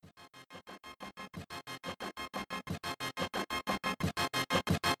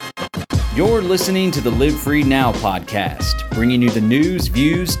You're listening to the Live Free Now podcast, bringing you the news,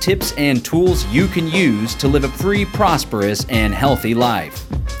 views, tips, and tools you can use to live a free, prosperous, and healthy life.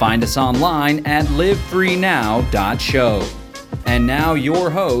 Find us online at livefreenow.show. And now your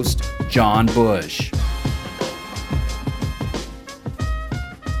host, John Bush.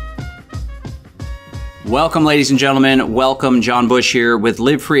 Welcome, ladies and gentlemen. Welcome, John Bush here with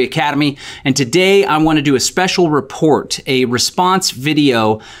Live Free Academy. And today I want to do a special report, a response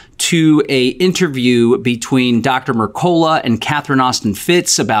video to a interview between Dr. Mercola and Catherine Austin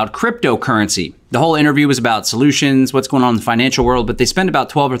Fitts about cryptocurrency. The whole interview was about solutions, what's going on in the financial world, but they spent about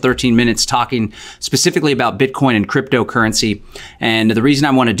 12 or 13 minutes talking specifically about Bitcoin and cryptocurrency. And the reason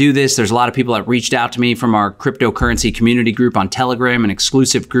I want to do this, there's a lot of people that reached out to me from our cryptocurrency community group on Telegram, an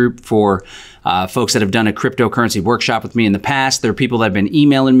exclusive group for folks that have done a cryptocurrency workshop with me in the past. There are people that have been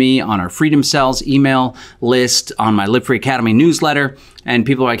emailing me on our Freedom Cells email list, on my Live Free Academy newsletter. And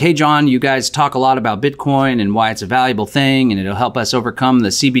people are like, hey, John, you guys talk a lot about Bitcoin and why it's a valuable thing and it'll help us overcome the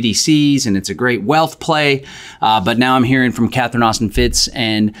CBDCs and it's a great wealth play. But now I'm hearing from Catherine Austin Fitts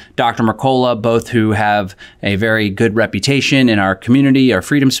and Dr. Mercola, both who have a very good reputation in our community, our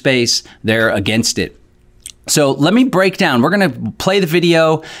freedom space. They're against it. So let me break down. We're going to play the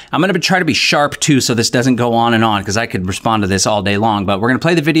video. I'm going to try to be sharp too, so this doesn't go on and on because I could respond to this all day long. But we're going to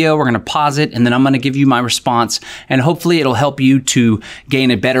play the video. We're going to pause it, and then I'm going to give you my response. And hopefully it'll help you to gain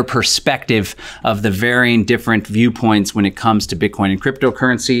a better perspective of the varying different viewpoints when it comes to Bitcoin and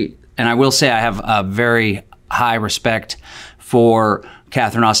cryptocurrency. And I will say I have a very high respect for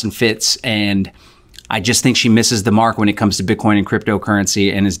Catherine Austin Fitts, and I just think she misses the mark when it comes to Bitcoin and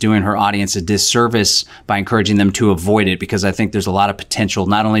cryptocurrency and is doing her audience a disservice by encouraging them to avoid it, because I think there's a lot of potential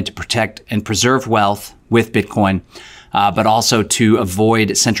not only to protect and preserve wealth with Bitcoin, but also to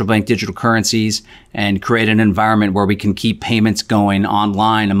avoid central bank digital currencies and create an environment where we can keep payments going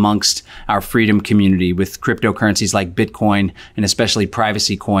online amongst our freedom community with cryptocurrencies like Bitcoin and especially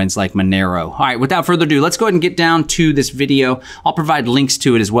privacy coins like Monero. All right, without further ado, let's go ahead and get down to this video. I'll provide links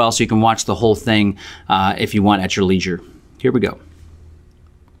to it as well so you can watch the whole thing if you want at your leisure. Here we go.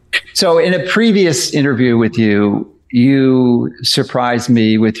 So in a previous interview with you, you surprised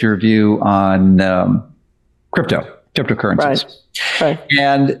me with your view on cryptocurrencies. Right.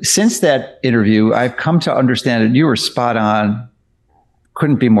 And since that interview, I've come to understand that you were spot on.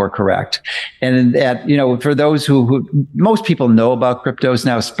 Couldn't be more correct. And that, for those who most people know about cryptos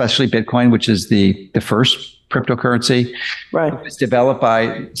now, especially Bitcoin, which is the first cryptocurrency, right? It was developed by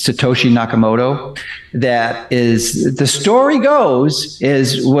Satoshi Nakamoto. That is, the story goes,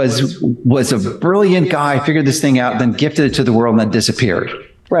 was a brilliant guy, figured this thing out, then gifted it to the world and then disappeared.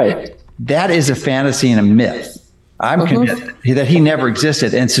 Right. That is a fantasy and a myth. I'm convinced that he never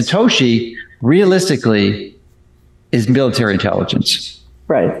existed. And Satoshi, realistically, is military intelligence.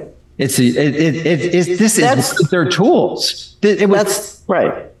 Right. This is their tools. That's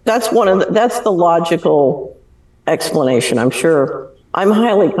right. That's the logical explanation. I'm sure. I'm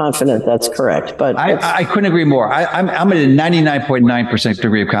highly confident that's correct. But I couldn't agree more. I'm at a 99.9%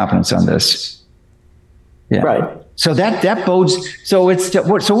 degree of confidence on this. Yeah. Right. So that bodes. So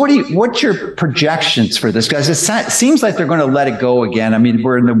what's your projections for this? Because it seems like they're going to let it go again. I mean,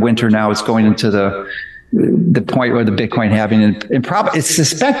 we're in the winter now. It's going into the point where the Bitcoin halving, and probably it's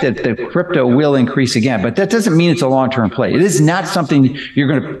suspected that crypto will increase again. But that doesn't mean it's a long-term play. It is not something you're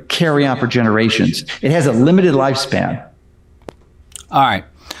going to carry on for generations. It has a limited lifespan. All right.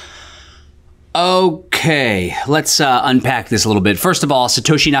 Okay, let's unpack this a little bit. First of all,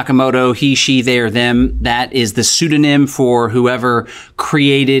 Satoshi Nakamoto, he, she, they, or them, that is the pseudonym for whoever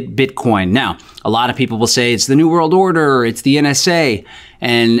created Bitcoin. Now, a lot of people will say it's the New World Order, it's the NSA.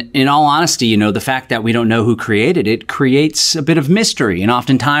 And in all honesty, the fact that we don't know who created it creates a bit of mystery. And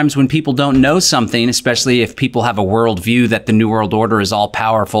oftentimes when people don't know something, especially if people have a worldview that the New World Order is all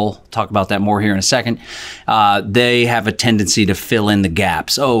powerful, talk about that more here in a second, they have a tendency to fill in the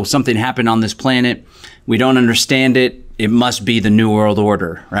gaps. Oh, something happened on this planet. We don't understand it. It must be the New World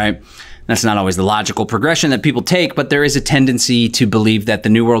Order, right? That's not always the logical progression that people take, but there is a tendency to believe that the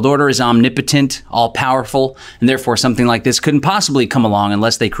New World Order is omnipotent, all-powerful, and therefore something like this couldn't possibly come along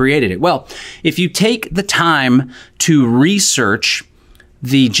unless they created it. Well, if you take the time to research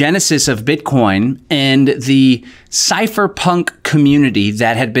the genesis of Bitcoin and the cypherpunk community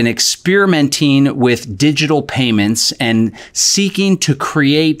that had been experimenting with digital payments and seeking to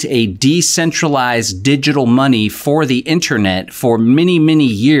create a decentralized digital money for the internet for many, many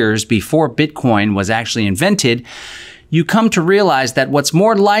years before Bitcoin was actually invented, you come to realize that what's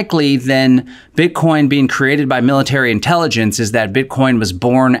more likely than Bitcoin being created by military intelligence is that Bitcoin was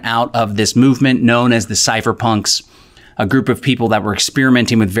born out of this movement known as the cypherpunks. a group of people that were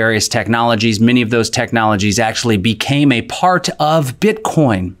experimenting with various technologies. Many of those technologies actually became a part of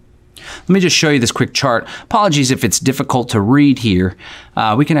Bitcoin. Let me just show you this quick chart. Apologies if it's difficult to read here.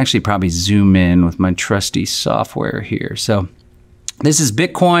 We can actually probably zoom in with my trusty software here. So this is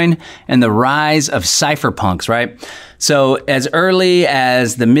Bitcoin and the rise of cypherpunks, right? So as early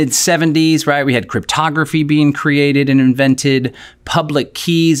as the mid-70s, right, we had cryptography being created and invented, public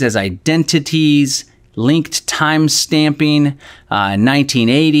keys as identities, linked time stamping in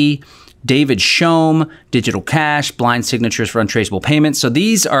 1980. David Shom, digital cash, blind signatures for untraceable payments. So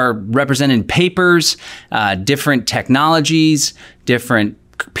these are represented papers, different technologies, different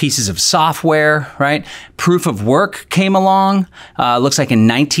pieces of software, right? Proof of work came along, looks like in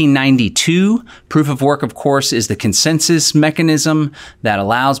 1992. Proof of work, of course, is the consensus mechanism that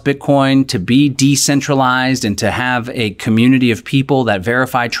allows Bitcoin to be decentralized and to have a community of people that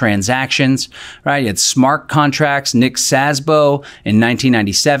verify transactions, right? You had smart contracts, Nick Szabo in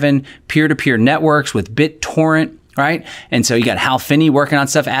 1997, peer-to-peer networks with BitTorrent, right? And so you got Hal Finney working on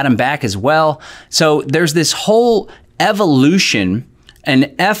stuff, Adam Back as well. So there's this whole evolution,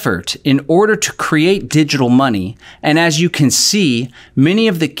 an effort in order to create digital money. And as you can see, many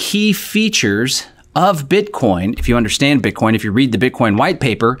of the key features of Bitcoin, if you understand Bitcoin, if you read the Bitcoin white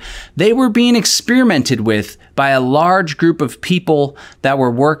paper, they were being experimented with by a large group of people that were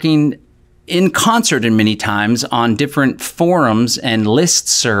working in concert and many times on different forums and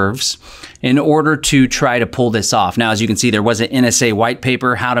listservs in order to try to pull this off. Now, as you can see, there was an NSA white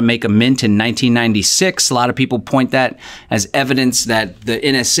paper, How to Make a Mint in 1996. A lot of people point that as evidence that the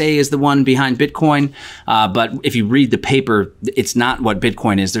NSA is the one behind Bitcoin. But if you read the paper, it's not what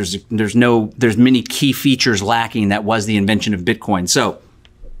Bitcoin is. There's many key features lacking that was the invention of Bitcoin. So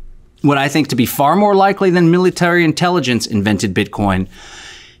what I think to be far more likely than military intelligence invented Bitcoin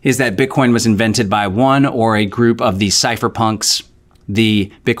is that Bitcoin was invented by one or a group of these cypherpunks.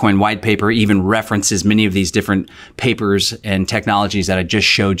 The Bitcoin white paper even references many of these different papers and technologies that I just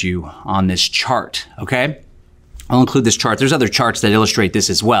showed you on this chart, okay? I'll include this chart. There's other charts that illustrate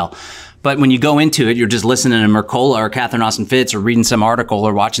this as well. But when you go into it, you're just listening to Mercola or Catherine Austin Fitts or reading some article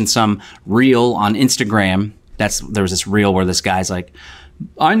or watching some reel on Instagram. There was this reel where this guy's like,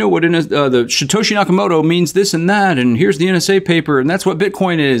 I know what the Satoshi Nakamoto means this and that, and here's the NSA paper, and that's what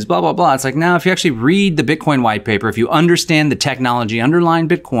Bitcoin is, blah, blah, blah. It's like, now, if you actually read the Bitcoin white paper, if you understand the technology underlying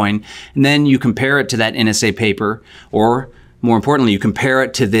Bitcoin, and then you compare it to that NSA paper, or more importantly, you compare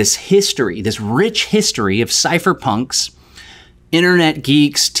it to this history, this rich history of cypherpunks, internet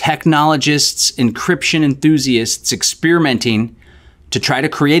geeks, technologists, encryption enthusiasts experimenting to try to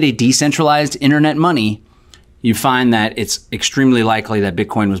create a decentralized internet money, you find that it's extremely likely that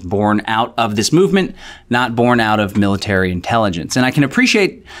Bitcoin was born out of this movement, not born out of military intelligence. And I can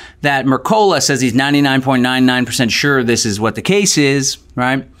appreciate that Mercola says he's 99.99% sure this is what the case is,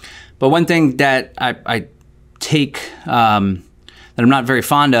 right? But one thing that I take, that I'm not very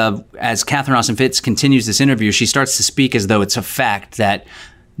fond of, as Catherine Austin Fitts continues this interview, she starts to speak as though it's a fact that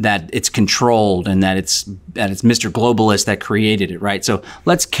it's controlled and that it's Mr. Globalist that created it, right? So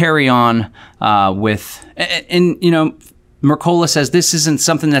let's carry on with, and you know, Mercola says this isn't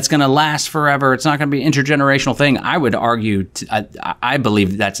something that's going to last forever. It's not going to be an intergenerational thing. I would argue, I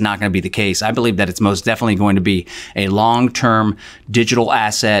believe that's not going to be the case. I believe that it's most definitely going to be a long-term digital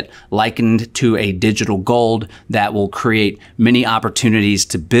asset likened to a digital gold that will create many opportunities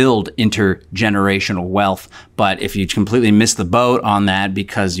to build intergenerational wealth. But if you completely miss the boat on that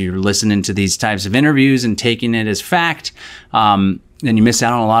because you're listening to these types of interviews and taking it as fact, then you miss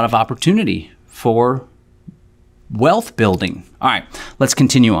out on a lot of opportunity for wealth building. All right, let's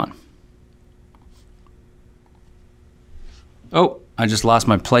continue on. Oh, I just lost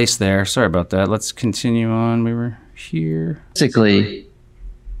my place there. Sorry about that. Let's continue on. We were here. Basically,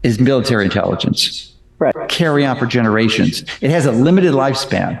 is military intelligence. Right. Carry on for generations. It has a limited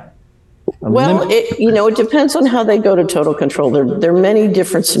lifespan. It depends on how they go to total control. There are many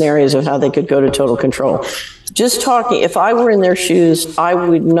different scenarios of how they could go to total control. Just talking, if I were in their shoes, I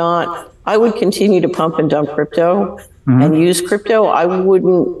would continue to pump and dump crypto and use crypto. I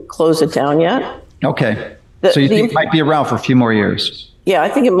wouldn't close it down yet. Okay. So you think it might be around for a few more years? Yeah, I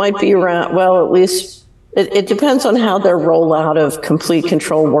think it might be around, well, at least it depends on how their rollout of complete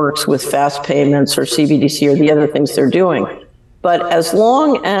control works with fast payments or CBDC or the other things they're doing. But as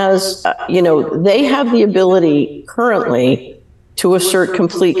long as, they have the ability currently to assert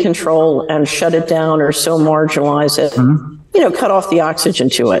complete control and shut it down or so marginalize it, cut off the oxygen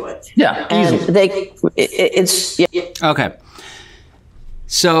to it. Yeah, easy. And Okay.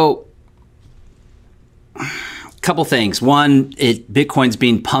 So couple things. One, Bitcoin's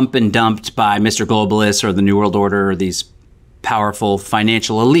being pumped and dumped by Mr. Globalist or the New World Order or these powerful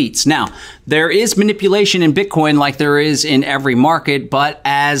financial elites. Now, there is manipulation in Bitcoin like there is in every market, but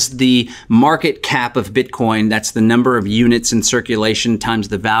as the market cap of Bitcoin, that's the number of units in circulation times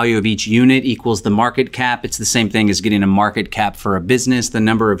the value of each unit equals the market cap. It's the same thing as getting a market cap for a business. The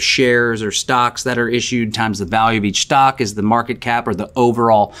number of shares or stocks that are issued times the value of each stock is the market cap or the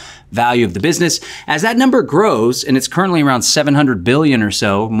overall value of the business. As that number grows, and it's currently around 700 billion or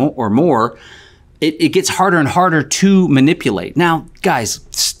so or more, it gets harder and harder to manipulate. Now, guys,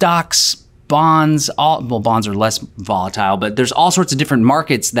 stocks, bonds, bonds are less volatile, but there's all sorts of different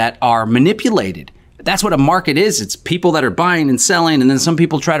markets that are manipulated. That's what a market is. It's people that are buying and selling, and then some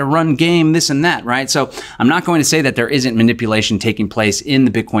people try to run game, this and that, right? So I'm not going to say that there isn't manipulation taking place in the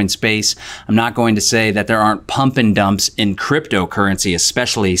Bitcoin space. I'm not going to say that there aren't pump and dumps in cryptocurrency,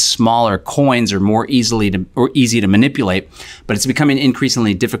 especially smaller coins are more easy to manipulate, but it's becoming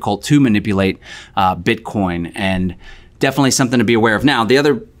increasingly difficult to manipulate Bitcoin, and definitely something to be aware of. Now, the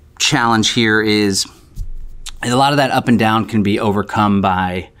other challenge here is a lot of that up and down can be overcome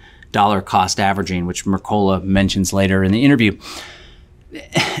by dollar cost averaging, which Mercola mentions later in the interview.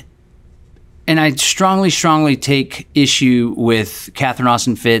 And I strongly take issue with Catherine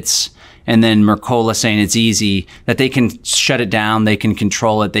Austin Fitts and then Mercola saying it's easy, that they can shut it down, they can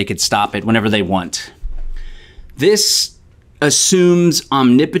control it, they could stop it whenever they want. This assumes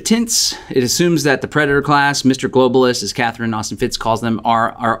omnipotence. It assumes that the predator class, Mr. Globalist, as Catherine Austin Fitts calls them,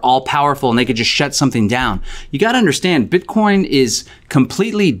 are all powerful and they could just shut something down. You got to understand, Bitcoin is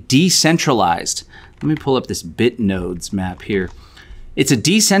completely decentralized. Let me pull up this BitNodes map here. It's a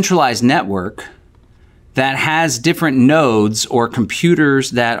decentralized network that has different nodes or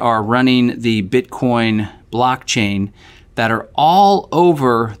computers that are running the Bitcoin blockchain that are all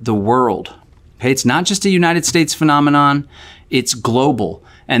over the world. Okay, it's not just a United States phenomenon, it's global.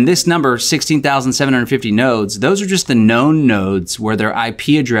 And this number, 16,750 nodes, those are just the known nodes where their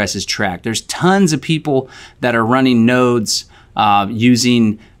IP address is tracked. There's tons of people that are running nodes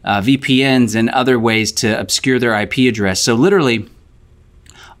using VPNs and other ways to obscure their IP address. So literally,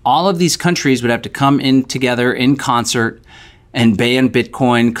 all of these countries would have to come in together in concert and ban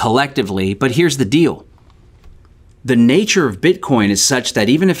Bitcoin collectively. But here's the deal. The nature of Bitcoin is such that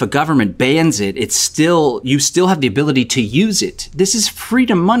even if a government bans it, you still have the ability to use it. This is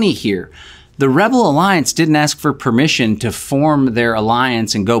freedom money here. The Rebel Alliance didn't ask for permission to form their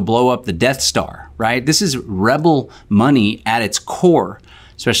alliance and go blow up the Death Star, right? This is rebel money at its core,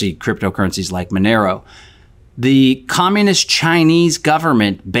 especially cryptocurrencies like Monero. The communist Chinese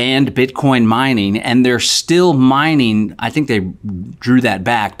government banned Bitcoin mining, and they're still mining. I think they drew that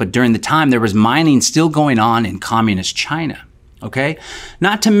back, but during the time there was mining still going on in communist China. Okay?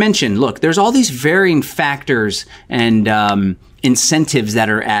 Not to mention, look, there's all these varying factors and incentives that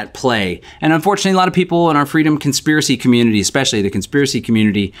are at play. And unfortunately, a lot of people in our freedom conspiracy community, especially the conspiracy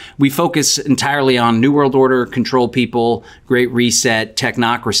community, we focus entirely on New World Order, control people, Great Reset,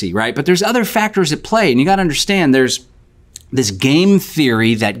 technocracy, right? But there's other factors at play. And you got to understand there's this game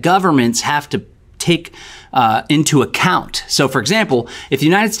theory that governments have to take into account. So for example, if the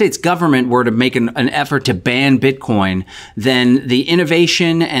United States government were to make an effort to ban Bitcoin, then the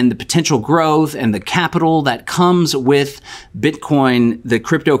innovation and the potential growth and the capital that comes with Bitcoin, the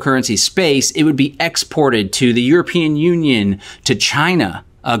cryptocurrency space, it would be exported to the European Union, to China,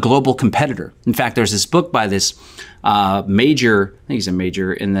 a global competitor. In fact, there's this book by this major, I think he's a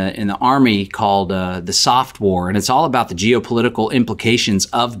major in the army, called The Soft War, and it's all about the geopolitical implications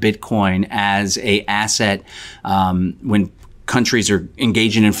of Bitcoin as a asset when countries are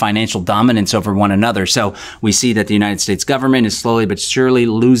engaging in financial dominance over one another. So we see that the United States government is slowly but surely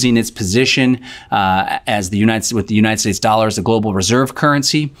losing its position with the United States dollar as the global reserve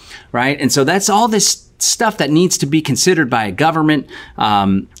currency, right? And so that's all this stuff that needs to be considered by a government.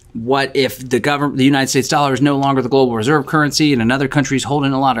 What if the United States dollar is no longer the global reserve currency and another country is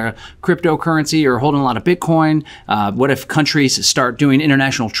holding a lot of cryptocurrency or holding a lot of Bitcoin? What if countries start doing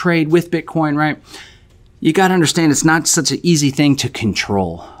international trade with Bitcoin, right? You got to understand it's not such an easy thing to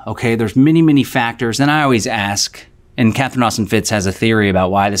control, okay? There's many factors. And I always ask, and Catherine Austin Fitts has a theory about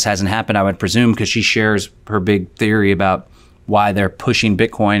why this hasn't happened, I would presume, because she shares her big theory about why they're pushing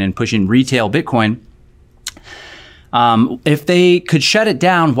Bitcoin and pushing retail Bitcoin. If they could shut it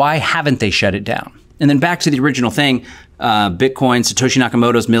down, why haven't they shut it down? And then back to the original thing, Bitcoin, Satoshi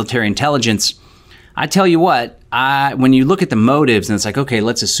Nakamoto's military intelligence. I tell you what, when you look at the motives and it's like, okay,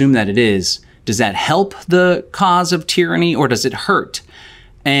 let's assume that it is, does that help the cause of tyranny or does it hurt?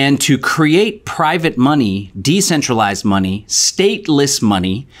 and to create private money, decentralized money, stateless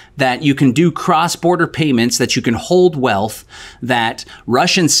money, that you can do cross-border payments, that you can hold wealth, that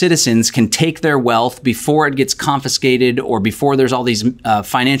Russian citizens can take their wealth before it gets confiscated or before there's all these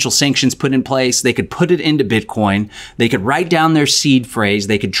financial sanctions put in place. They could put it into Bitcoin. They could write down their seed phrase.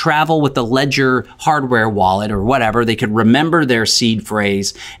 They could travel with the Ledger hardware wallet or whatever. They could remember their seed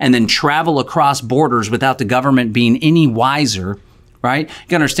phrase and then travel across borders without the government being any wiser. Right? You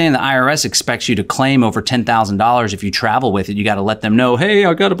can understand the IRS expects you to claim over $10,000 if you travel with it. You got to let them know, hey,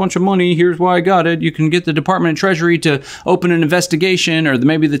 I got a bunch of money. Here's why I got it. You can get the Department of Treasury to open an investigation, or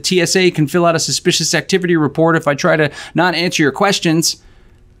maybe the TSA can fill out a suspicious activity report if I try to not answer your questions.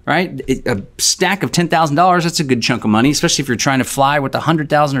 Right? A stack of $10,000, that's a good chunk of money, especially if you're trying to fly with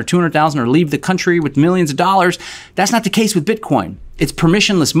 $100,000 or $200,000 or leave the country with millions of dollars. That's not the case with Bitcoin. It's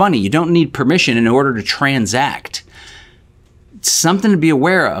permissionless money. You don't need permission in order to transact. Something to be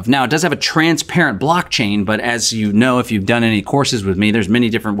aware of. Now, it does have a transparent blockchain, but as you know, if you've done any courses with me, there's many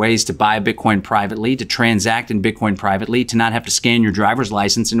different ways to buy Bitcoin privately, to transact in Bitcoin privately, to not have to scan your driver's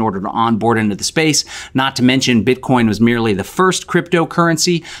license in order to onboard into the space. Not to mention, Bitcoin was merely the first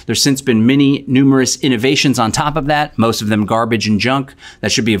cryptocurrency. There's since been numerous innovations on top of that, most of them garbage and junk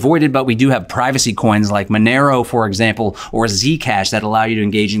that should be avoided, but we do have privacy coins like Monero, for example, or Zcash that allow you to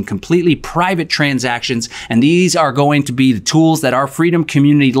engage in completely private transactions, and these are going to be the tools that our freedom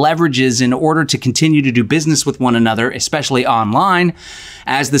community leverages in order to continue to do business with one another, especially online,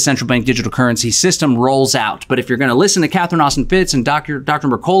 as the central bank digital currency system rolls out. But if you're going to listen to Catherine Austin Fitts and Dr.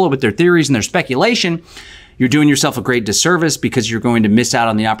 Mercola with their theories and their speculation, you're doing yourself a great disservice, because you're going to miss out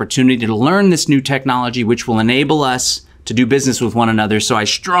on the opportunity to learn this new technology, which will enable us to do business with one another. So I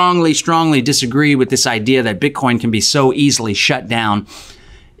strongly, strongly disagree with this idea that Bitcoin can be so easily shut down.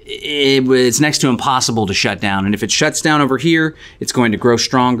 It's next to impossible to shut down. And if it shuts down over here, it's going to grow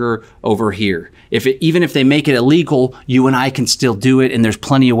stronger over here. Even if they make it illegal, you and I can still do it. And there's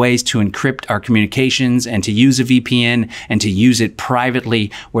plenty of ways to encrypt our communications and to use a VPN and to use it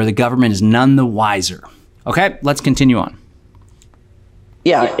privately where the government is none the wiser. Okay, let's continue on.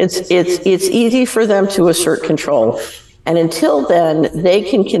 Yeah, it's easy for them to assert control. And until then, they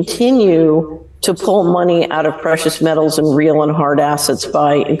can continue to pull money out of precious metals and real and hard assets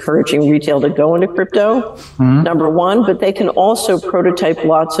by encouraging retail to go into crypto, number one, but they can also prototype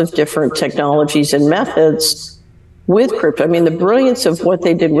lots of different technologies and methods with crypto. I mean, the brilliance of what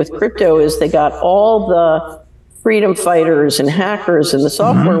they did with crypto is they got all the freedom fighters and hackers in the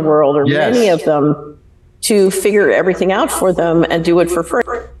software world, or many of them, to figure everything out for them and do it for free.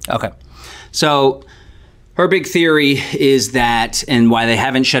 Okay. So her big theory is that, and why they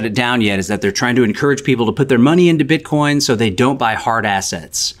haven't shut it down yet, is that they're trying to encourage people to put their money into Bitcoin so they don't buy hard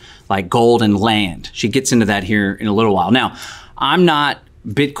assets like gold and land. She gets into that here in a little while. Now, I'm not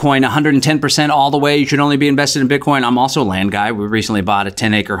Bitcoin 110% all the way. You should only be invested in Bitcoin. I'm also a land guy. We recently bought a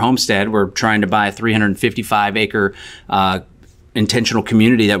 10-acre homestead. We're trying to buy a 355-acre intentional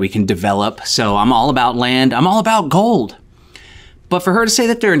community that we can develop. So I'm all about land. I'm all about gold. But for her to say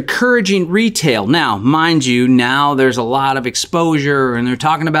that they're encouraging retail, now, mind you, now there's a lot of exposure, and they're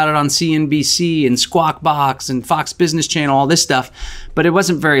talking about it on CNBC and Squawk Box and Fox Business Channel, all this stuff. But it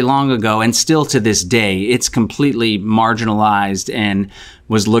wasn't very long ago, and still to this day, it's completely marginalized and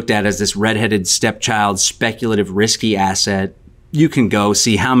was looked at as this redheaded stepchild, speculative, risky asset. You can go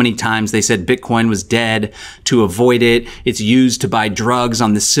see how many times they said Bitcoin was dead to avoid it. It's used to buy drugs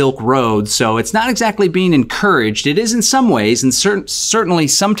on the Silk Road. So it's not exactly being encouraged. It is in some ways, and certainly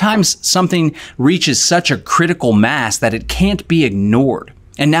sometimes something reaches such a critical mass that it can't be ignored.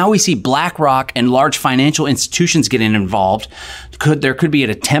 And now we see BlackRock and large financial institutions getting involved. There could be an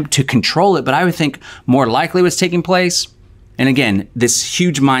attempt to control it, but I would think more likely what's taking place, and again, this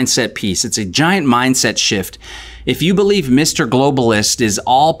huge mindset piece, it's a giant mindset shift. If you believe Mr. Globalist is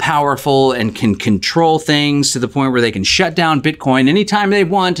all powerful and can control things to the point where they can shut down Bitcoin anytime they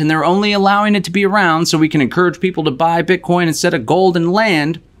want, and they're only allowing it to be around so we can encourage people to buy Bitcoin instead of gold and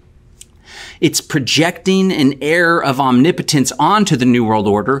land, it's projecting an air of omnipotence onto the New World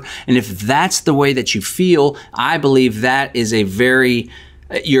Order. And if that's the way that you feel, I believe that is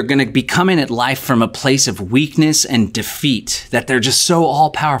you're going to be coming at life from a place of weakness and defeat, that they're just so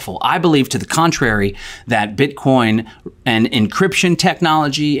all-powerful. I believe, to the contrary, that Bitcoin and encryption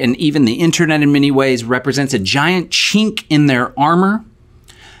technology and even the internet in many ways represents a giant chink in their armor.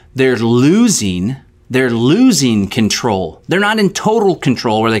 They're losing they're losing control. They're not in total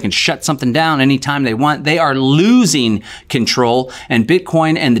control where they can shut something down anytime they want. They are losing control. And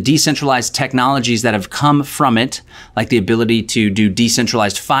Bitcoin and the decentralized technologies that have come from it, like the ability to do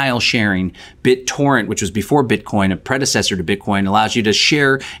decentralized file sharing, BitTorrent, which was before Bitcoin, a predecessor to Bitcoin, allows you to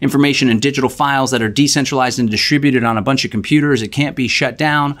share information in digital files that are decentralized and distributed on a bunch of computers. It can't be shut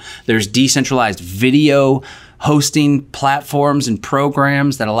down. There's decentralized video hosting platforms and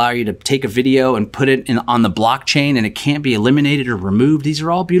programs that allow you to take a video and put it on the blockchain, and it can't be eliminated or removed. These are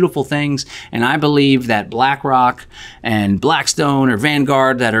all beautiful things. And I believe that BlackRock and Blackstone or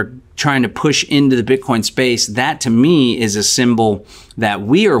Vanguard that are trying to push into the Bitcoin space, that to me is a symbol that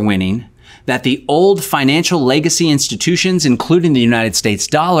we are winning, that the old financial legacy institutions, including the United States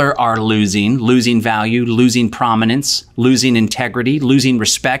dollar, are losing value, losing prominence, losing integrity, losing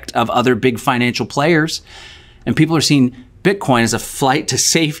respect of other big financial players. And people are seeing Bitcoin as a flight to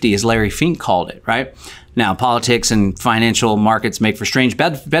safety, as Larry Fink called it, right? Now, politics and financial markets make for strange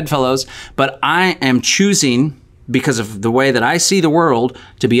bedfellows, but I am choosing, because of the way that I see the world,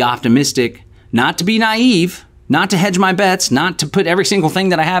 to be optimistic, not to be naive, not to hedge my bets, not to put every single thing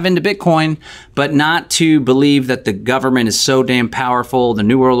that I have into Bitcoin, but not to believe that the government is so damn powerful, the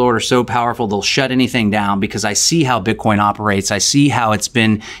New World Order is so powerful, they'll shut anything down, because I see how Bitcoin operates. I see how it's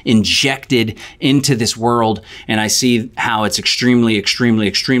been injected into this world, and I see how it's extremely, extremely,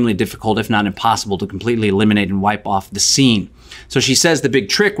 extremely difficult, if not impossible, to completely eliminate and wipe off the scene. So she says the big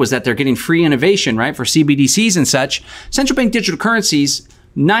trick was that they're getting free innovation, right, for CBDCs and such. Central bank digital currencies,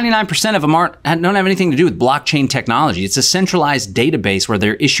 99% of them don't have anything to do with blockchain technology. It's a centralized database where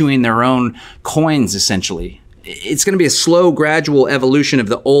they're issuing their own coins, essentially. It's going to be a slow, gradual evolution of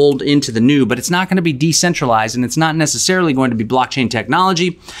the old into the new, but it's not going to be decentralized, and it's not necessarily going to be blockchain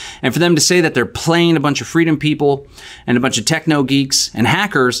technology. And for them to say that they're playing a bunch of freedom people and a bunch of techno geeks and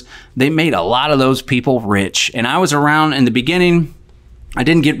hackers, they made a lot of those people rich. And I was around in the beginning. I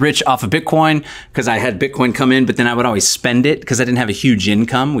didn't get rich off of Bitcoin because I had Bitcoin come in, but then I would always spend it because I didn't have a huge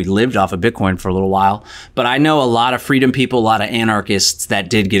income. We lived off of Bitcoin for a little while. But I know a lot of freedom people, a lot of anarchists that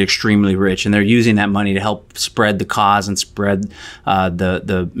did get extremely rich, and they're using that money to help spread the cause and spread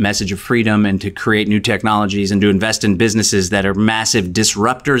the message of freedom, and to create new technologies and to invest in businesses that are massive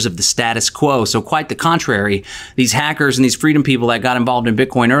disruptors of the status quo. So quite the contrary, these hackers and these freedom people that got involved in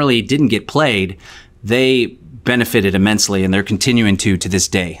Bitcoin early didn't get played. They benefited immensely, and they're continuing to this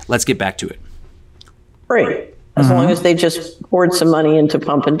day. Let's get back to it. Great. As long as they just poured some money into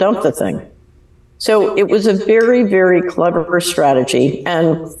pump and dump the thing. So it was a very, very clever strategy.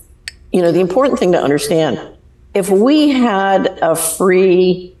 And, the important thing to understand, if we had a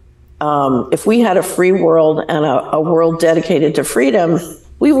free world and a world dedicated to freedom,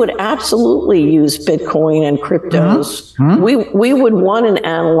 we would absolutely use Bitcoin and cryptos. We would want an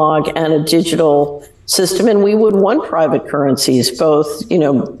analog and a digital system, and we would want private currencies, both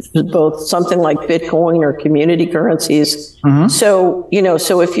something like Bitcoin or community currencies. So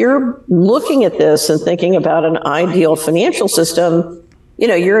if you're looking at this and thinking about an ideal financial system,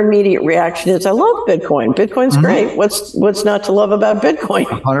 your immediate reaction is, I love Bitcoin. Bitcoin's great. What's not to love about Bitcoin?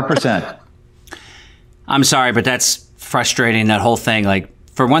 100%. I'm sorry, but that's frustrating, that whole thing. Like,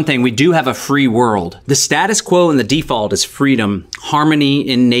 for one thing, we do have a free world. The status quo and the default is freedom, harmony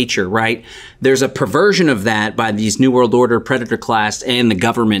in nature, right? There's a perversion of that by these New World Order, predator class, and the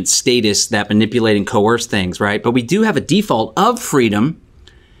government status that manipulate and coerce things, right? But we do have a default of freedom.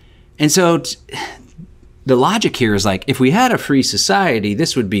 And so the logic here is like, if we had a free society,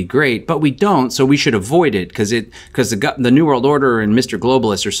 this would be great, but we don't, so we should avoid it because the New World Order and Mr.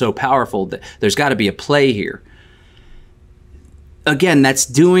 Globalists are so powerful that there's got to be a play here. Again, that's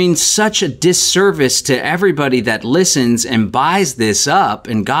doing such a disservice to everybody that listens and buys this up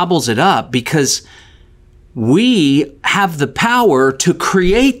and gobbles it up, because we have the power to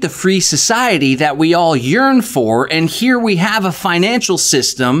create the free society that we all yearn for. And here we have a financial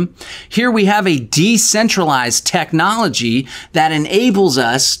system. Here we have a decentralized technology that enables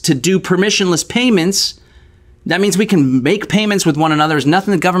us to do permissionless payments. That means we can make payments with one another. There's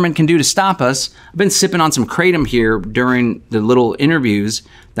nothing the government can do to stop us. I've been sipping on some Kratom here during the little interviews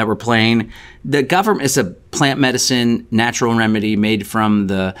that we're playing. The government is a plant medicine, natural remedy made from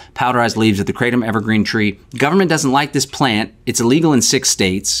the powderized leaves of the Kratom evergreen tree. Government doesn't like this plant. It's illegal in 6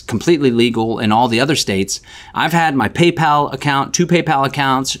 states, completely legal in all the other states. I've had my PayPal account, 2 PayPal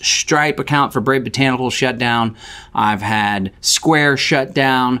accounts, Stripe account for Brave Botanicals shut down. I've had Square shut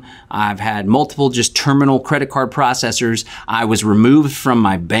down. I've had multiple just terminal credit card processors. I was removed from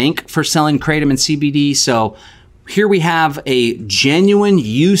my bank for selling Kratom and CBD. So here we have a genuine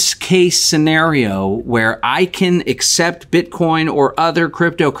use case scenario where I can accept Bitcoin or other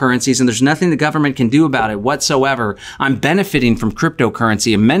cryptocurrencies, and there's nothing the government can do about it whatsoever. I'm benefiting from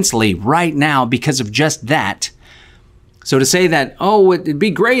cryptocurrency immensely right now because of just that. So to say that, oh, it'd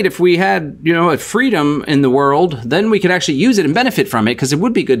be great if we had, a freedom in the world, then we could actually use it and benefit from it, because it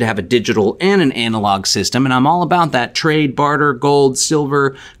would be good to have a digital and an analog system. And I'm all about that: trade, barter, gold,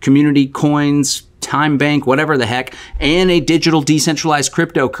 silver, community coins, time bank, whatever the heck, and a digital decentralized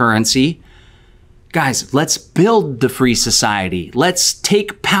cryptocurrency. Guys, let's build the free society. Let's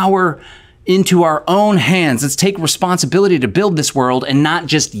take power into our own hands. Let's take responsibility to build this world and not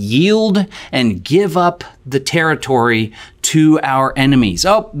just yield and give up the territory to our enemies.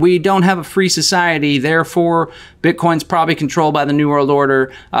 Oh, we don't have a free society, therefore Bitcoin's probably controlled by the New World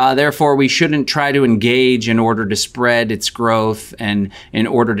Order. Therefore, we shouldn't try to engage in order to spread its growth and in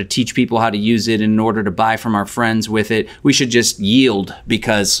order to teach people how to use it, in order to buy from our friends with it. We should just yield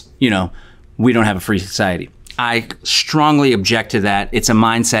because, we don't have a free society. I strongly object to that. It's a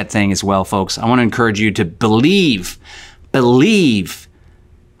mindset thing as well, folks. I want to encourage you to believe,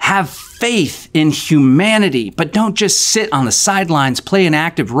 have faith in humanity, but don't just sit on the sidelines, play an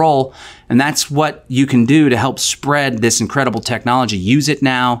active role. And that's what you can do to help spread this incredible technology. Use it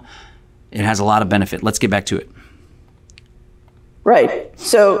now. It has a lot of benefit. Let's get back to it. Right.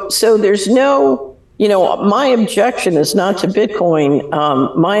 So there's no, my objection is not to Bitcoin.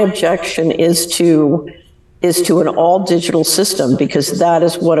 My objection is to an all digital system, because that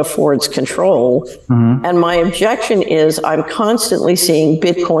is what affords control. Mm-hmm. And my objection is I'm constantly seeing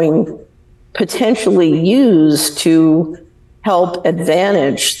Bitcoin potentially used to help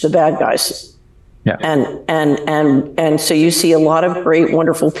advantage the bad guys. Yeah. And so you see a lot of great,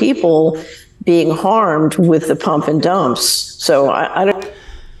 wonderful people being harmed with the pump and dumps. So I don't.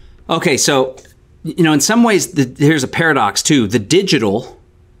 Okay. So, in some ways, here's a paradox too. The digital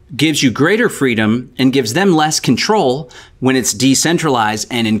gives you greater freedom and gives them less control when it's decentralized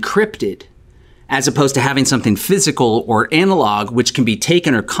and encrypted, as opposed to having something physical or analog, which can be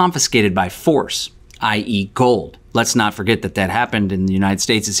taken or confiscated by force, i.e. gold. Let's not forget that happened in the United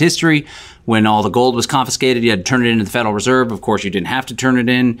States' history. When all the gold was confiscated, you had to turn it into the Federal Reserve. Of course, you didn't have to turn it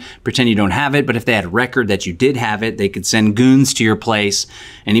in, pretend you don't have it. But if they had a record that you did have it, they could send goons to your place.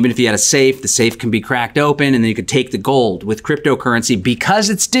 And even if you had a safe, the safe can be cracked open and then you could take the gold. With cryptocurrency, because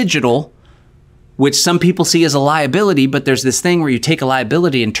it's digital, which some people see as a liability, but there's this thing where you take a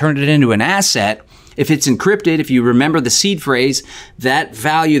liability and turn it into an asset. If it's encrypted, if you remember the seed phrase, that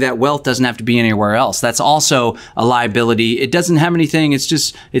value, that wealth doesn't have to be anywhere else. That's also a liability. It doesn't have anything.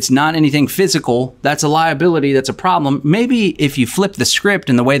 It's not anything physical. That's a liability. That's a problem. Maybe if you flip the script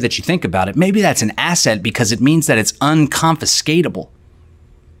in the way that you think about it, maybe that's an asset because it means that it's unconfiscatable.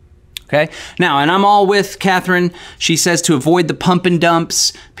 Okay. Now, and I'm all with Catherine. She says to avoid the pump and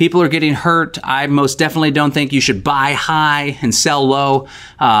dumps. People are getting hurt. I most definitely don't think you should buy high and sell low.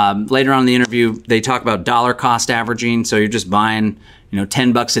 Later on in the interview, they talk about dollar cost averaging. So you're just buying,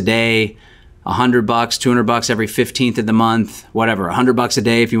 $10 a day, $100, $200 every 15th of the month, whatever, $100 a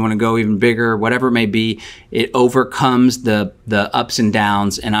day if you want to go even bigger, whatever it may be. It overcomes the ups and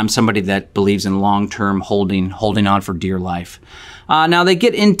downs. And I'm somebody that believes in long-term holding on for dear life. Now, they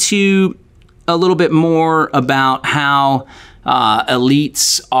get into a little bit more about how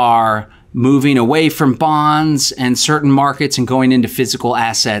elites are moving away from bonds and certain markets and going into physical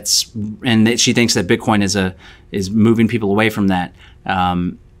assets, and that she thinks that Bitcoin is moving people away from that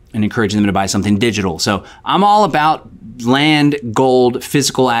and encouraging them to buy something digital. So I'm all about land, gold,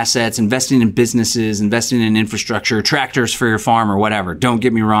 physical assets, investing in businesses, investing in infrastructure, tractors for your farm or whatever. Don't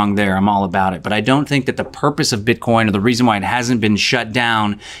get me wrong there. I'm all about it. But I don't think that the purpose of Bitcoin, or the reason why it hasn't been shut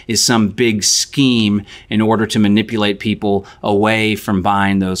down, is some big scheme in order to manipulate people away from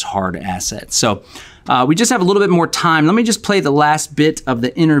buying those hard assets. So we just have a little bit more time. Let me just play the last bit of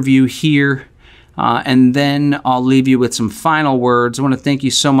the interview here. And then I'll leave you with some final words. I want to thank you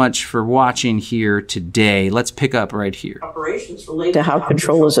so much for watching here today. Let's pick up right here. Operations relate to how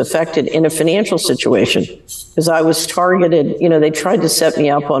control is affected in a financial situation. Because I was targeted, they tried to set me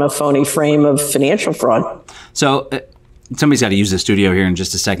up on a phony frame of financial fraud. So somebody's got to use the studio here in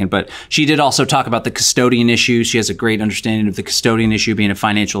just a second, but she did also talk about the custodian issue. She has a great understanding of the custodian issue, being a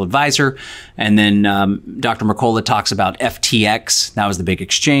financial advisor. And then Dr. Mercola talks about FTX. That was the big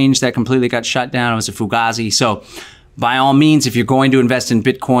exchange that completely got shut down. It was a Fugazi. So By all means, if you're going to invest in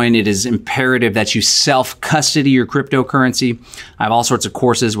Bitcoin, it is imperative that you self-custody your cryptocurrency. I have all sorts of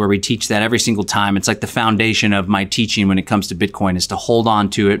courses where we teach that every single time. It's like the foundation of my teaching when it comes to Bitcoin is to hold on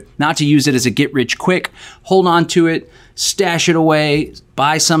to it, not to use it as a get-rich-quick. Hold on to it, stash it away,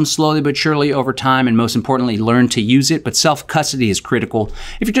 buy some slowly but surely over time, and most importantly, learn to use it. But self-custody is critical.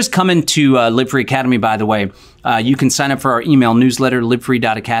 If you're just coming to Live Free Academy, by the way, you can sign up for our email newsletter,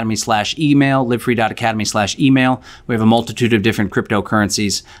 livefree.academy/email, livefree.academy/email. We have a multitude of different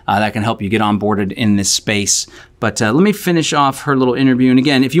cryptocurrencies that can help you get onboarded in this space. But let me finish off her little interview. And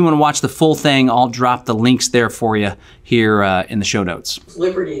again, if you want to watch the full thing, I'll drop the links there for you here in the show notes.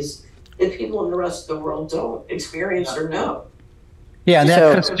 Liberties that people in the rest of the world don't experience or know. Yeah, and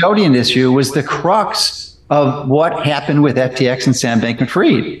that custodian issue was the crux of what happened with FTX and Sam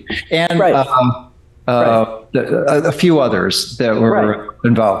Bankman-Fried, and a few others that were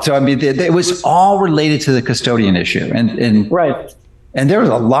involved. So I mean, it was all related to the custodian issue, and there was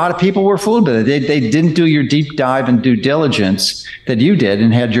a lot of people were fooled by it. They didn't do your deep dive and due diligence that you did,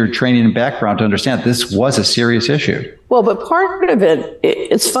 and had your training and background to understand this was a serious issue. Well, but part of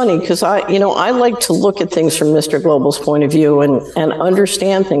it's funny because I like to look at things from Mr. Global's point of view and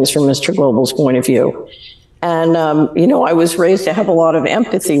understand things from Mr. Global's point of view. And, I was raised to have a lot of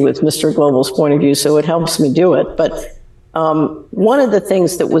empathy with Mr. Global's point of view, so it helps me do it. But one of the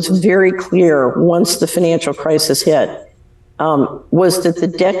things that was very clear once the financial crisis hit was that the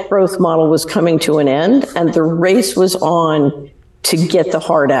debt growth model was coming to an end, and the race was on to get the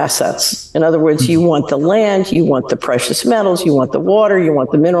hard assets. In other words, you want the land, you want the precious metals, you want the water, you want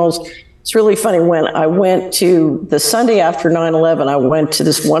the minerals. It's really funny. When I went to the Sunday after 9/11, I went to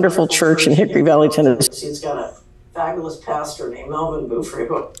this wonderful church in Hickory Valley, Tennessee. It's got a fabulous pastor named Melvin Bufrey.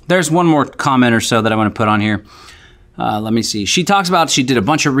 There's one more comment or so that I want to put on here. Let me see. She talks about she did a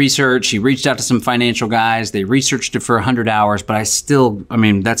bunch of research. She reached out to some financial guys. They researched it for 100 hours, but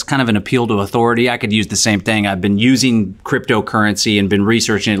that's kind of an appeal to authority. I could use the same thing. I've been using cryptocurrency and been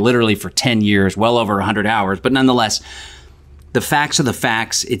researching it literally for 10 years, well over 100 hours. But nonetheless, the facts are the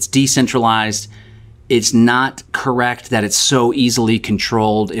facts. It's decentralized. It's not correct that it's so easily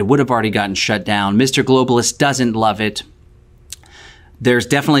controlled. It would have already gotten shut down. Mr. Globalist doesn't love it. There's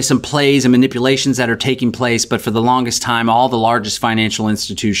definitely some plays and manipulations that are taking place, but for the longest time, all the largest financial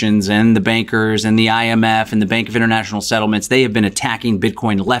institutions and the bankers and the IMF and the Bank of International Settlements, they have been attacking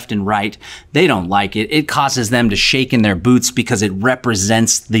Bitcoin left and right. They don't like it. It causes them to shake in their boots because it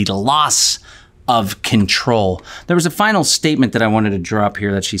represents the loss of control. There was a final statement that I wanted to drop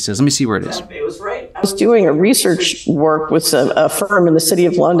here that she says. Let me see where it is. It was right. I was doing a research work with a firm in the city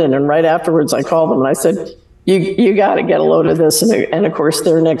of London, and right afterwards I called them and I said, You got to get a load of this. And of course,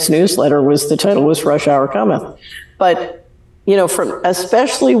 their next newsletter the title was Rush Hour Cometh. But,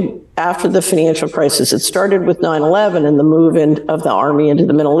 especially after the financial crisis, it started with 9/11 and the move of the army into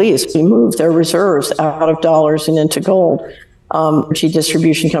the Middle East. We moved their reserves out of dollars and into gold, energy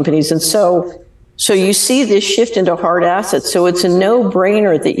distribution companies. And so you see this shift into hard assets. So it's a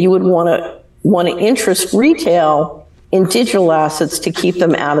no-brainer that you would want to interest retail in digital assets to keep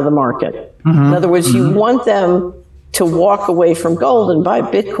them out of the market. In other words, you want them to walk away from gold and buy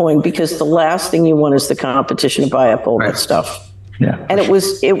Bitcoin because the last thing you want is the competition to buy up all that stuff. Yeah. And it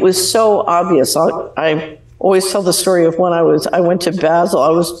was so obvious. I always tell the story of when I went to Basel. I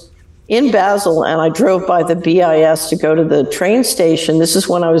was in Basel and I drove by the BIS to go to the train station. This is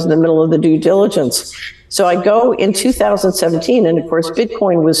when I was in the middle of the due diligence. So I go in 2017, and of course,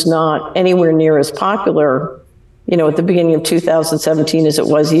 Bitcoin was not anywhere near as popular at the beginning of 2017 as it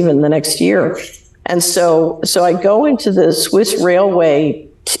was even the next year. And so I go into the Swiss Railway,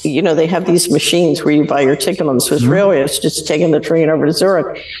 they have these machines where you buy your ticket on the Swiss Railway. It's just taking the train over to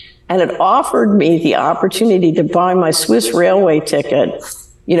Zurich. And it offered me the opportunity to buy my Swiss Railway ticket,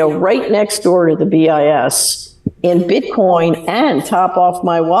 right next door to the BIS in Bitcoin and top off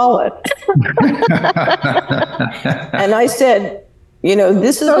my wallet. And I said,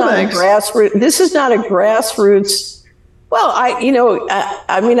 this is not a grassroots. This is not a grassroots. Well, I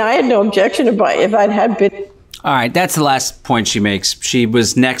had no objection if I'd had Bitcoin. All right, that's the last point she makes. She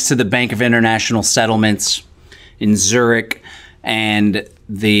was next to the Bank of International Settlements in Zurich, and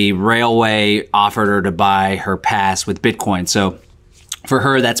the railway offered her to buy her pass with Bitcoin. So for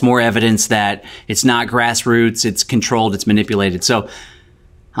her, that's more evidence that it's not grassroots, it's controlled, it's manipulated. So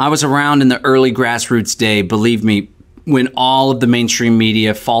I was around in the early grassroots day, believe me, when all of the mainstream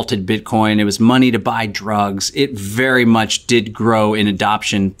media faulted Bitcoin. It was money to buy drugs. It very much did grow in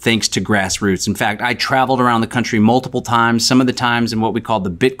adoption thanks to grassroots. In fact, I traveled around the country multiple times, some of the times in what we call the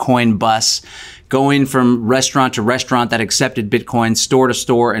Bitcoin bus, going from restaurant to restaurant that accepted Bitcoin, store to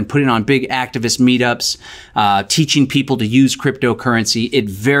store, and putting on big activist meetups, teaching people to use cryptocurrency. It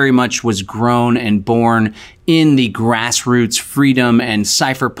very much was grown and born in the grassroots freedom and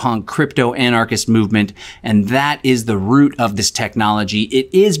cypherpunk crypto anarchist movement. And that is the root of this technology.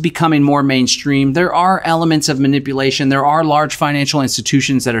 It is becoming more mainstream. There are elements of manipulation. There are large financial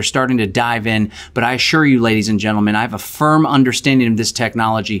institutions that are starting to dive in. But I assure you, ladies and gentlemen, I have a firm understanding of this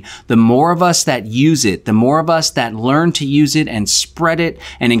technology. The more of us that use it, the more of us that learn to use it and spread it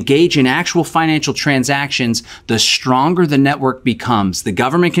and engage in actual financial transactions, the stronger the network becomes. The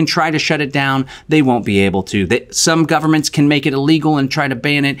government can try to shut it down. They won't be able to. Some governments can make it illegal and try to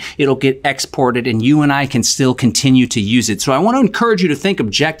ban it. It'll get exported, and you and I can still continue to use it. So I want to encourage you to think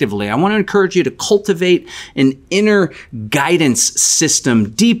objectively. I want to encourage you to cultivate an inner guidance system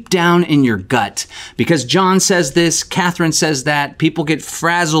deep down in your gut. Because John says this, Catherine says that. People get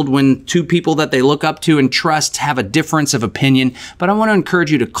frazzled when two people that they look up to and trust have a difference of opinion. But I want to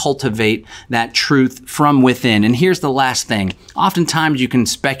encourage you to cultivate that truth from within. And here's the last thing. Oftentimes you can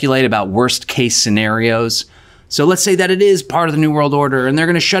speculate about worst case scenarios. So let's say that it is part of the New World Order and they're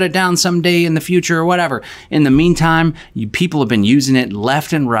going to shut it down someday in the future or whatever. In the meantime, people have been using it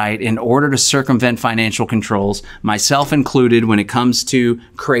left and right in order to circumvent financial controls, myself included when it comes to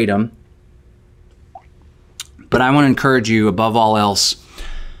Kratom. But I want to encourage you above all else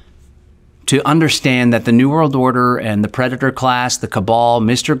to understand that the New World Order and the predator class, the cabal,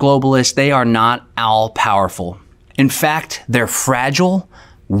 Mr. Globalist, they are not all powerful. In fact, they're fragile,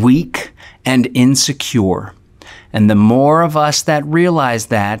 weak, and insecure. And the more of us that realize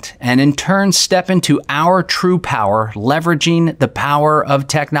that, and in turn step into our true power, leveraging the power of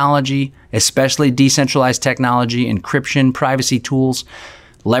technology, especially decentralized technology, encryption, privacy tools,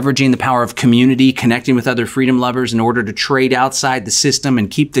 leveraging the power of community, connecting with other freedom lovers in order to trade outside the system and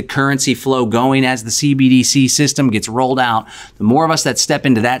keep the currency flow going as the CBDC system gets rolled out, the more of us that step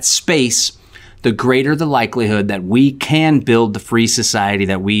into that space, the greater the likelihood that we can build the free society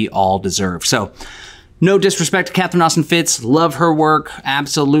that we all deserve. So, no disrespect to Catherine Austin Fitts. Love her work.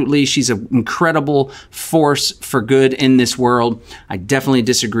 Absolutely. She's an incredible force for good in this world. I definitely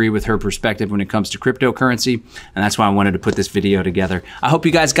disagree with her perspective when it comes to cryptocurrency. And that's why I wanted to put this video together. I hope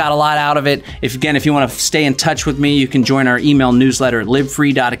you guys got a lot out of it. If you want to stay in touch with me, you can join our email newsletter at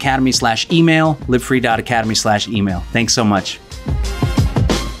livefree.academy/email, livefree.academy/email. Thanks so much.